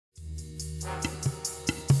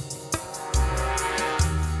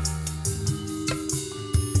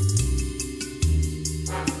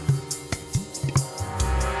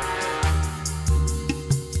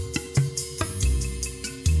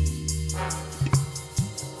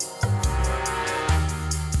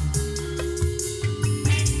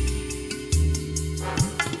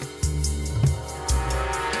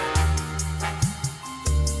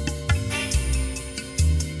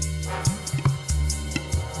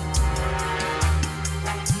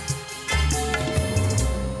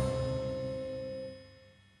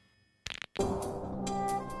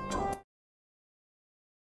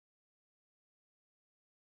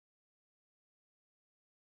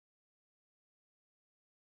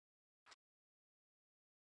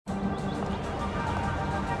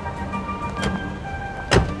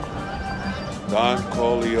Don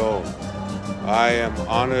Corleone, I am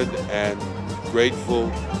honored and grateful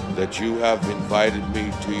that you have invited me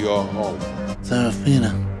to your home.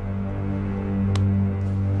 Serafina,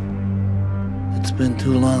 it's been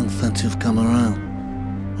too long since you've come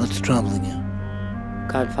around. What's troubling you?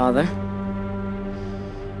 Godfather,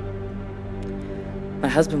 my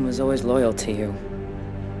husband was always loyal to you.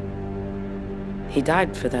 He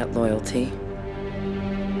died for that loyalty.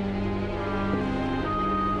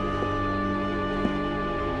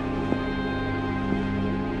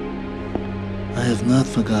 I have not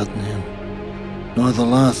forgotten him, nor the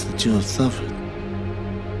loss that you have suffered.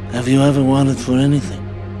 Have you ever wanted for anything?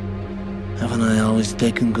 Haven't I always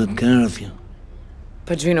taken good care of you?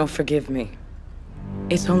 Padrino, forgive me.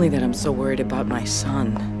 It's only that I'm so worried about my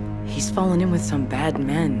son. He's fallen in with some bad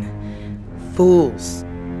men. Fools.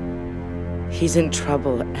 He's in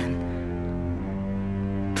trouble and...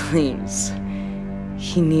 Please.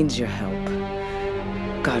 He needs your help.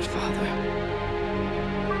 Godfather.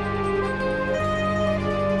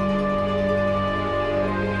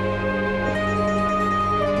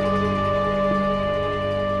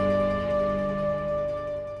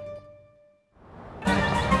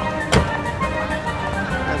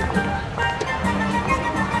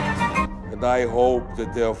 And I hope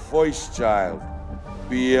that their first child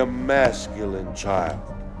be a masculine child.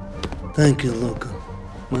 Thank you, Luca,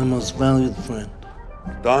 my most valued friend.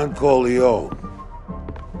 Don Corleone,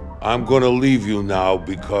 I'm gonna leave you now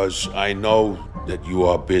because I know that you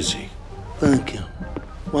are busy. Thank you.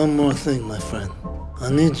 One more thing, my friend. I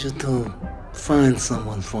need you to find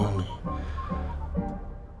someone for me.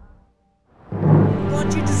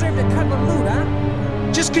 Thought you deserved a cut of loot,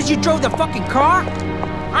 huh? Just because you drove the fucking car?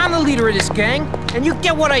 I'm the leader of this gang, and you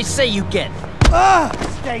get what I say you get. Ah!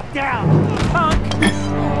 Stay down, punk!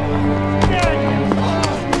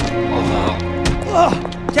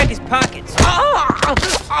 Check his pockets.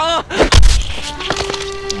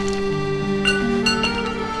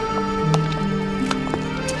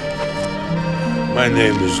 My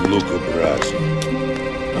name is Luca Brasi.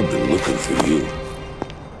 I've been looking for you.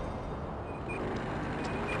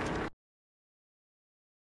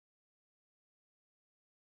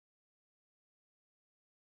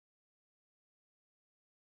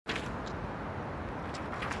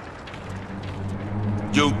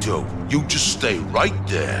 You two, you just stay right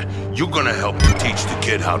there. You're gonna help me teach the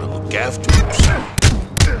kid how to look after himself.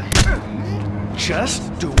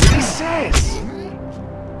 Just do what he says.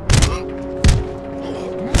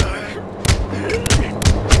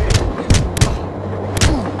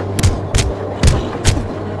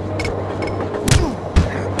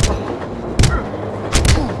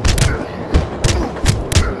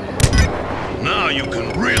 Now you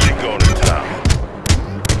can really go to town.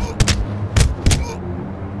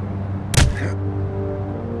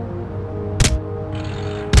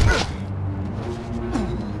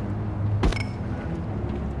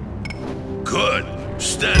 Good.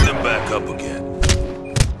 Stand him back up again.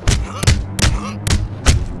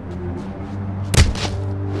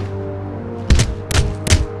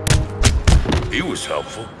 He was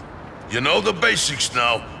helpful. You know the basics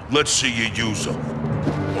now. Let's see you use them.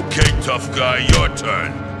 Okay, tough guy, your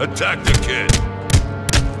turn. Attack the kid.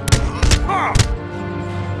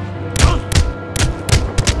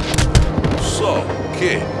 So,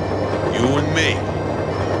 kid, you and me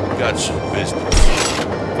got some business.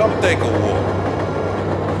 Come take a walk.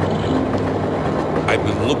 I've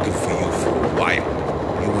been looking for you for a while.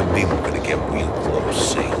 You and me were gonna get real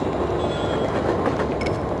close, see?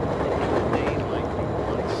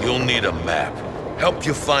 You'll need a map. Help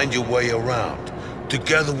you find your way around.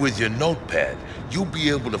 Together with your notepad, you'll be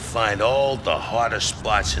able to find all the hottest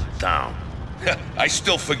spots in town. I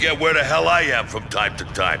still forget where the hell I am from time to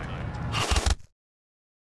time.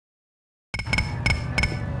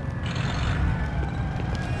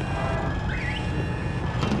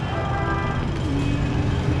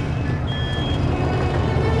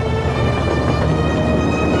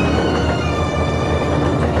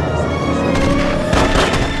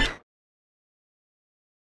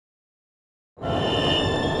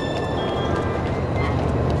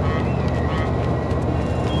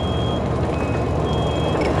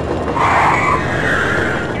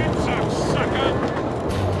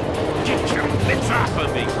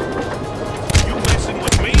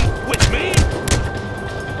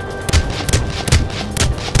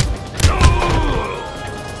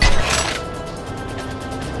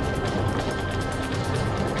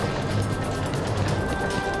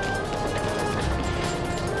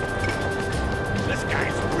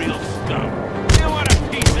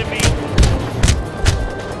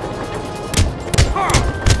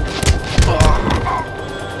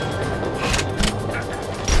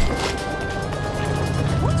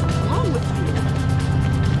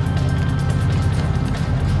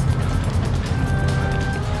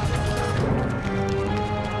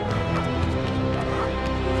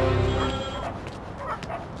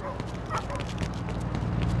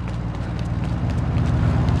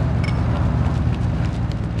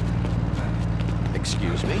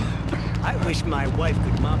 excuse me. I wish my wife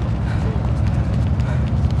could mop up.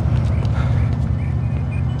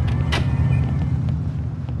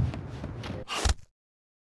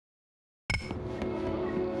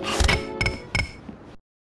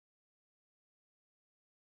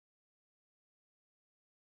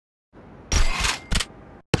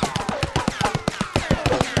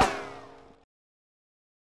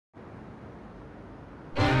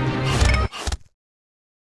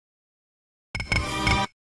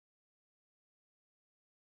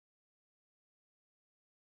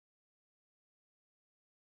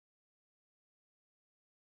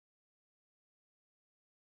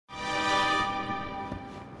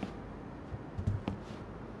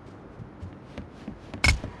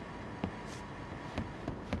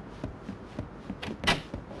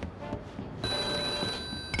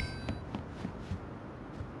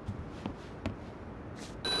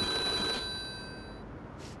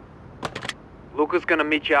 Luca's gonna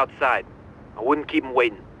meet you outside. I wouldn't keep him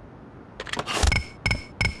waiting.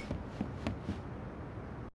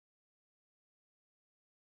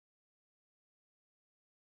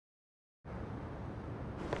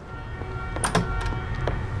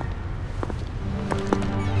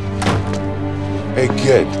 Hey,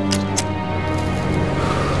 kid.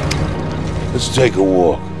 Let's take a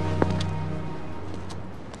walk.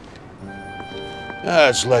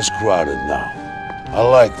 It's less crowded now. I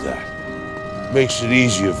like that. Makes it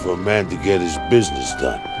easier for a man to get his business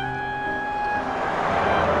done.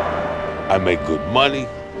 I make good money,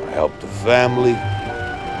 I help the family,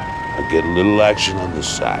 I get a little action on the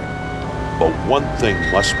side. But one thing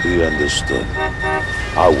must be understood.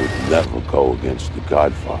 I would never go against the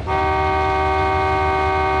Godfather.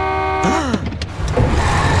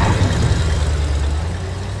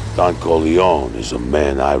 Don Corleone is a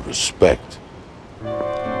man I respect.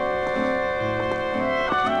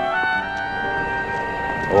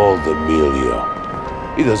 Old Emilio.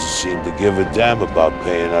 He doesn't seem to give a damn about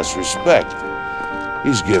paying us respect.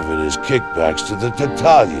 He's giving his kickbacks to the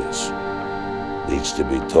Tatalias. Needs to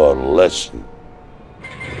be taught a lesson.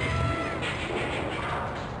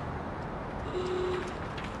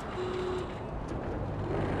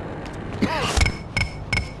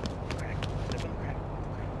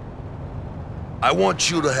 I want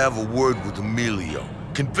you to have a word with Emilio.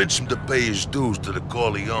 Convince him to pay his dues to the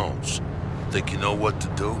Corleones. Think you know what to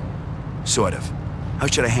do? Sort of. How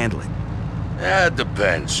should I handle it? It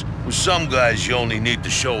depends. With some guys, you only need to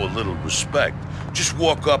show a little respect. Just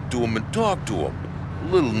walk up to him and talk to him. A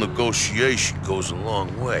little negotiation goes a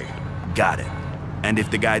long way. Got it. And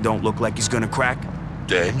if the guy don't look like he's gonna crack?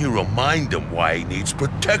 Then you remind him why he needs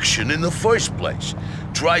protection in the first place.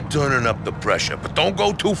 Try turning up the pressure, but don't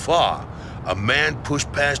go too far. A man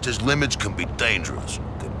pushed past his limits can be dangerous.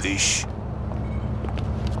 Capiche?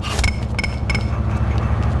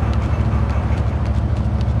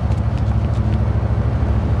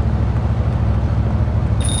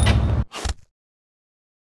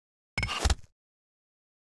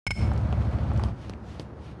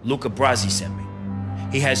 Luca Brasi sent me.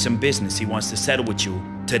 He has some business he wants to settle with you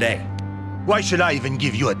today. Why should I even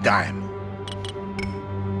give you a dime?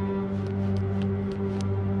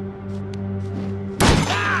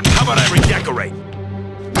 How about I redecorate?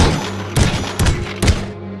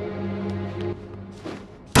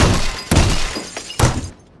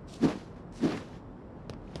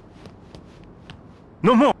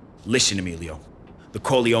 No more. Listen, Emilio. The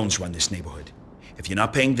Corleones run this neighborhood. If you're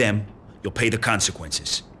not paying them, you'll pay the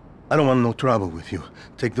consequences. I don't want no trouble with you.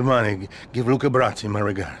 Take the money. Give Luca Brasi my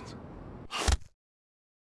regards.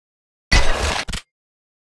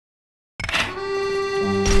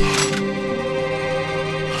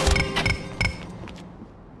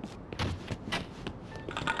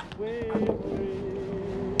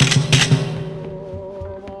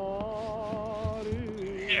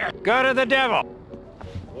 Go to the devil!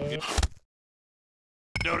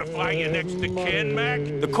 Notifying your next of kin, Mac?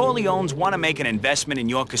 The Corleones want to make an investment in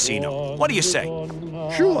your casino. What do you say?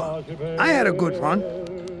 Sure. I had a good run.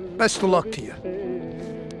 Best of luck to you.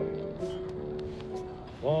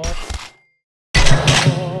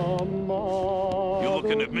 You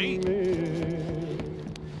looking at me?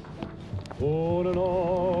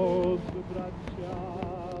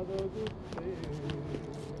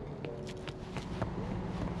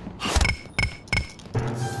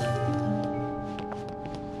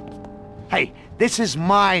 Hey, this is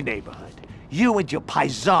my neighborhood. You and your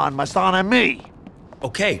paisan must honor me.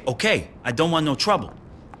 Okay, okay. I don't want no trouble.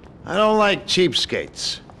 I don't like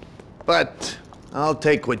cheapskates, but I'll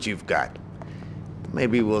take what you've got.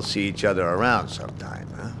 Maybe we'll see each other around sometime,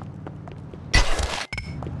 huh?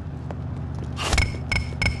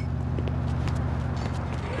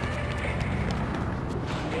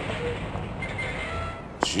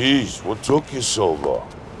 Jeez, what took you so long?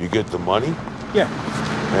 You get the money? Yeah.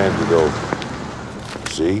 Hand it over.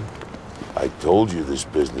 See? I told you this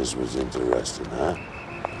business was interesting, huh?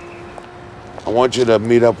 I want you to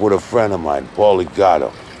meet up with a friend of mine, Paulie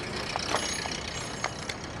Gatto.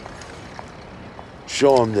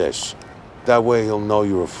 Show him this. That way he'll know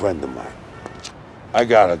you're a friend of mine. I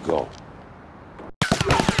gotta go.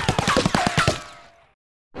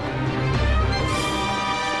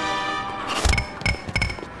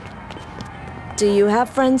 Do you have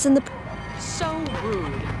friends in the... So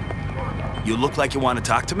rude. You look like you want to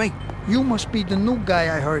talk to me? You must be the new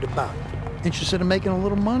guy I heard about. Interested in making a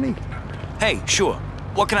little money? Hey, sure.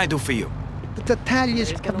 What can I do for you? The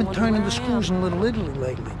Tattaglias have been turning the screws in Little Italy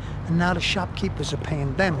lately, and now the shopkeepers are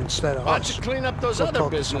paying them instead of us. Why don't you clean up those Go other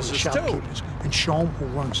talk to some of the businesses, too? shopkeepers and show them who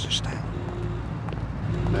runs this town.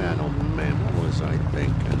 Man, oh man, what was I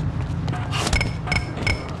thinking?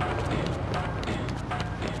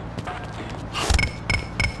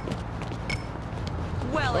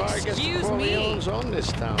 Well, excuse me. On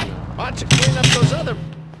this town now. Why don't you clean up those other...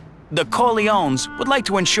 The Corleones would like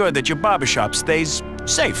to ensure that your barbershop stays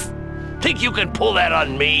safe. Think you can pull that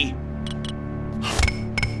on me?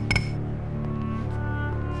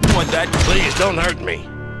 What that? Please, don't hurt me.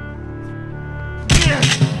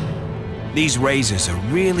 These razors are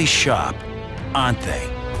really sharp, aren't they?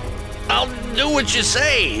 I'll do what you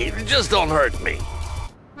say. Just don't hurt me.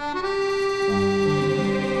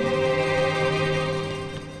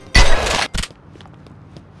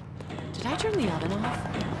 Did I turn the oven off?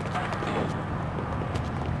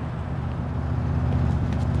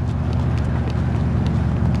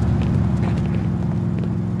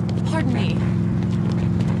 Pardon me.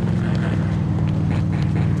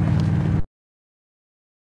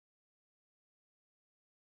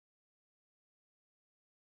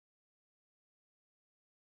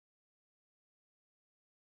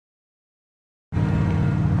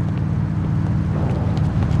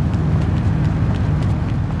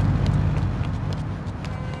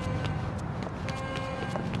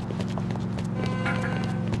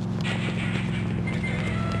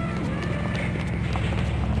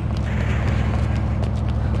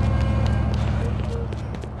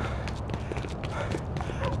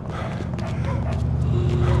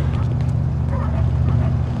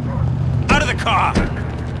 Car!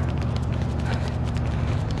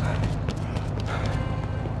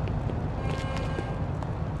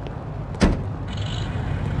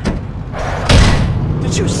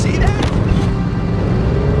 Did you see that?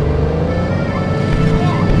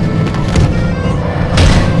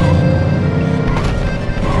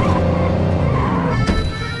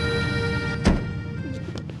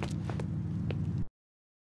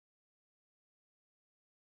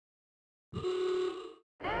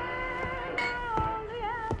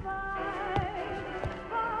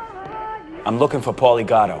 I'm looking for Paulie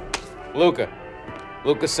Gatto. Luca.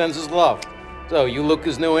 Luca sends his love. So, you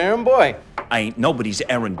Luca's new errand boy? I ain't nobody's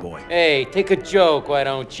errand boy. Hey, take a joke, why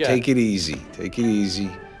don't you? Take it easy. Take it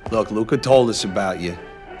easy. Look, Luca told us about you.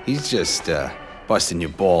 He's just, busting your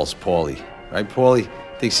balls, Paulie. Right, Paulie?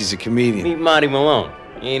 Thinks he's a comedian. Meet Monty Malone.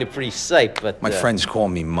 He ain't a pretty sight, but... My friends call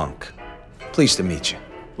me Monk. Pleased to meet you.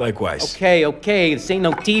 Likewise. Okay, this ain't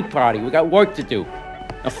no tea party. We got work to do.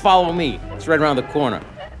 Now follow me. It's right around the corner.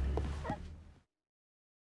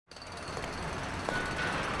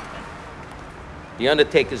 The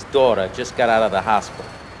Undertaker's daughter just got out of the hospital.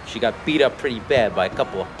 She got beat up pretty bad by a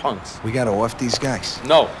couple of punks. We gotta off these guys.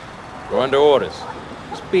 No, we're under orders.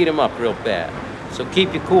 Just beat him up real bad. So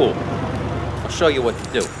keep you cool. I'll show you what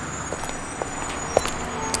to do.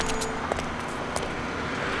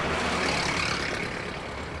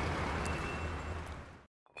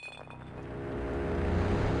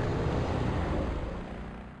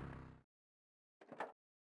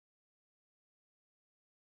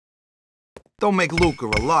 Don't make Luca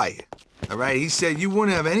a liar, all right? He said you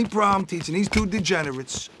wouldn't have any problem teaching these two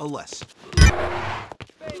degenerates a lesson.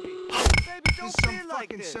 Baby, This some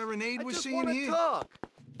fucking serenade we're seeing here? Talk.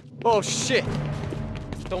 Oh, shit.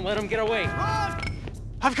 Don't let him get away.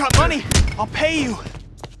 I've got money. I'll pay you.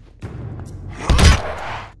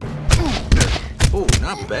 Oh,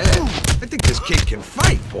 not bad. I think this kid can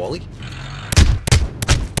fight, Paulie.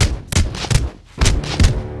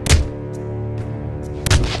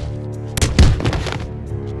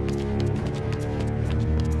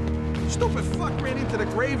 Stupid fuck ran into the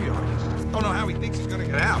graveyard. Don't know how he thinks he's gonna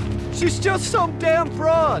get out. She's just some damn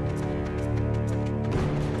fraud.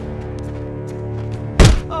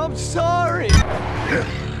 I'm sorry.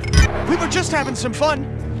 We were just having some fun.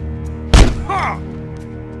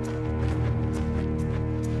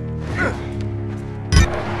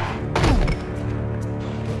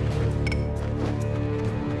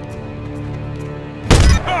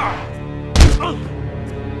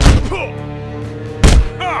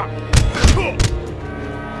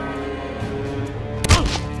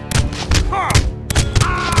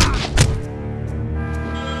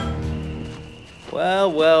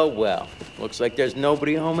 Well, well, well. Looks like there's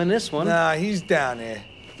nobody home in this one. Nah, he's down there.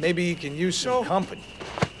 Maybe he can use some company.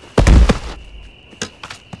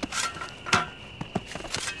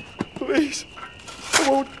 Please, I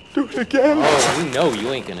won't do it again. Oh, we know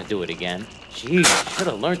you ain't gonna do it again. Gee, should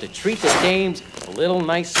have learned to treat the dames a little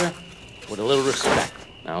nicer, with a little respect.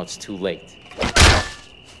 Now it's too late.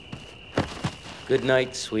 Good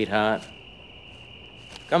night, sweetheart.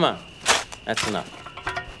 Come on, that's enough.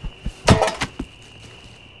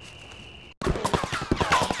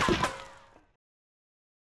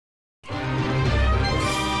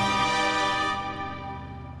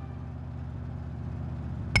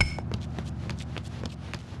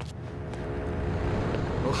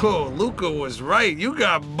 Oh, Luca was right. You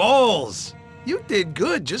got balls. You did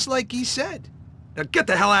good, just like he said. Now get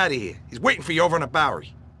the hell out of here. He's waiting for you over in the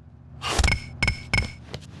Bowery.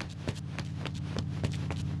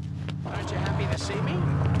 Aren't you happy to see me?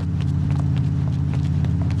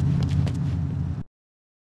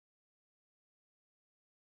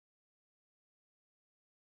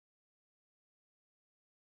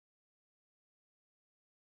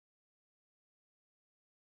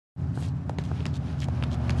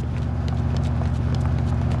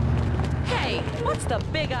 What's the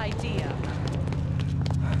big idea?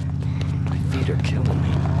 My feet are killing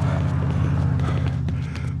me.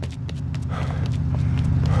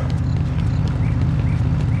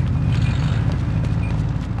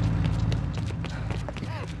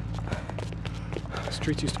 The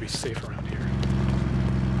streets used to be safe around here.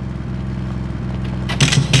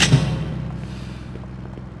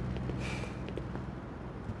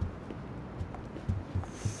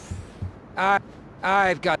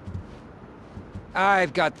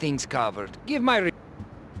 I've got things covered. Give my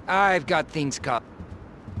I've got things covered.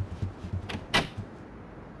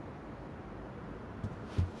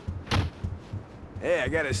 Hey, I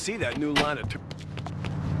gotta see that new line of...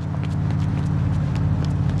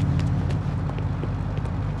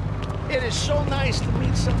 It is so nice to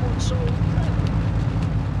meet someone so incredible.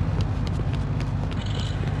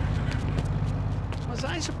 Was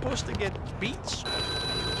I supposed to get beats?